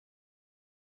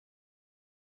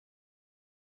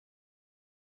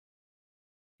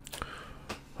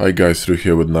Hi guys, through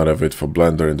here with another vid for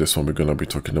Blender. In this one we're going to be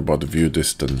talking about the view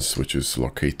distance, which is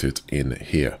located in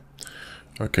here.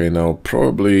 Okay, now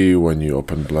probably when you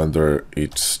open Blender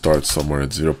it starts somewhere at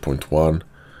 0.1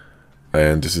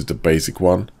 and this is the basic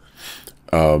one.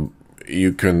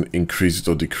 You can increase it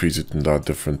or decrease it, and there are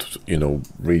different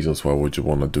reasons why would you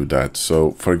want to do that.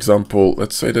 So for example,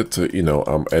 let's say that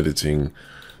I'm editing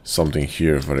something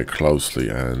here very closely,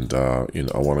 and I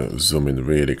want to zoom in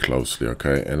really closely,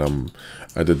 okay, and I'm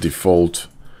at the default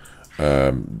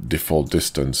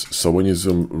distance. So when you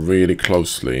zoom really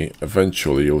closely,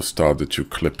 eventually you'll start that you're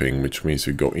clipping, which means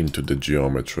you go into the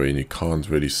geometry and you can't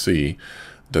really see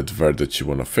that vert that you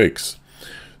want to fix.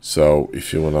 So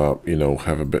if you want to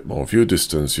have a bit more view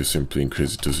distance, you simply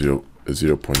increase it to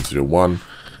 0.01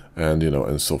 and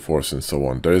and so forth and so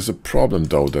on. There is a problem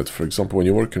though, that for example when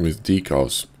you're working with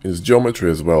decals, it's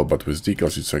geometry as well, but with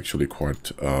decals it's actually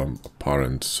quite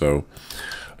apparent. So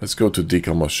let's go to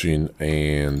decal machine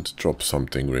and drop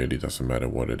something. Really doesn't matter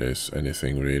what it is,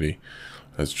 anything really.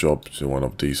 Let's drop to one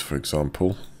of these, for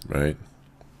example, right?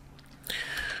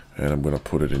 And I'm gonna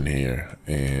put it in here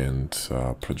and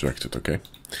project it. Okay,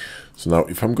 so now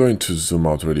if I'm going to zoom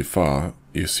out really far,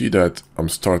 you see that I'm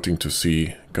starting to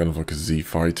see kind of like a Z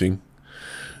fighting.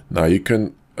 Now you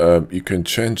can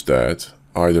change that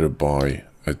either by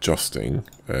adjusting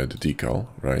the decal,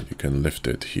 right? You can lift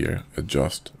it here,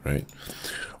 adjust, right?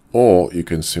 Or you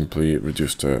can simply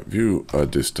reduce the view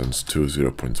distance to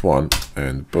 0.1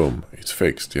 and boom, it's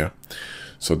fixed. Yeah,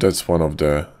 so that's one of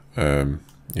the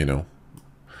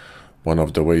one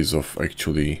of the ways of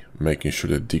actually making sure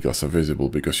that decals are visible,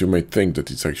 because you may think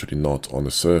that it's actually not on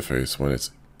the surface when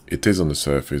it is on the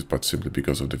surface, but simply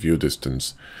because of the view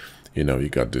distance, you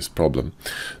got this problem.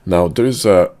 Now there is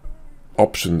a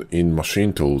option in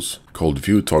machine tools called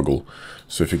view toggle.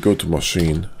 So if you go to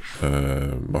machine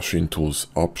tools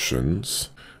options,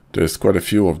 there's quite a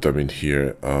few of them in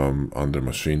here under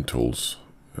machine tools.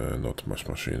 Not much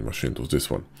machine tools, this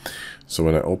one. So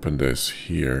when I open this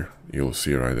here, you'll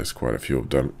see, right, there's quite a few of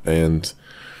them, and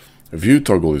view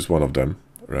toggle is one of them,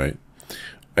 right?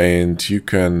 And you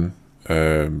can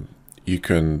the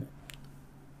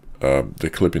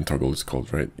clipping toggle is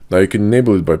called, right? Now you can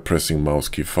enable it by pressing mouse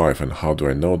key 5. And how do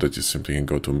I know that? You simply can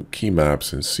go to key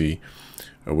maps and see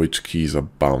which keys are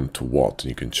bound to what, and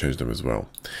you can change them as well.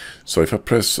 So if I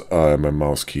press my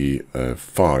mouse key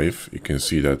 5, you can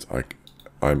see that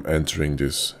I'm entering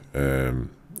this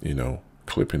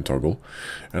clipping toggle,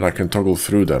 and I can toggle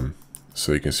through them.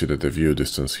 So you can see that the view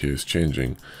distance here is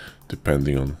changing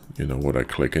depending on what I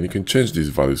click, and you can change these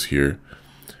values here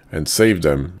and save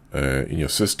them in your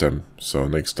system. So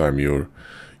next time you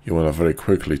want to very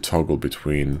quickly toggle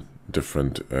between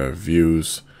different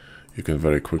views, you can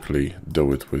very quickly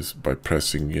do it by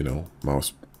pressing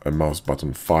mouse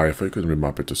button 5, or you can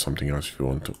remap it to something else if you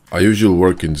want to. I usually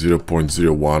work in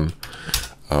 0.01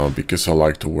 because I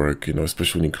like to work,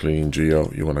 especially when you're cleaning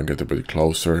geo, you want to get a bit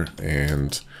closer,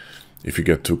 and if you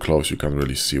get too close you can't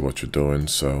really see what you're doing.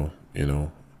 So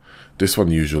this one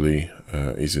usually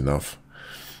is enough,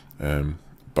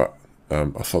 but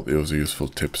I thought it was a useful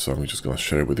tip, so I'm just gonna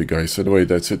share it with you guys. Anyway,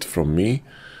 that's it from me.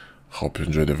 Hope you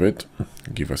enjoyed the vid.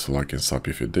 Give us a like and sub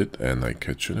if you did, and I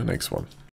catch you in the next one.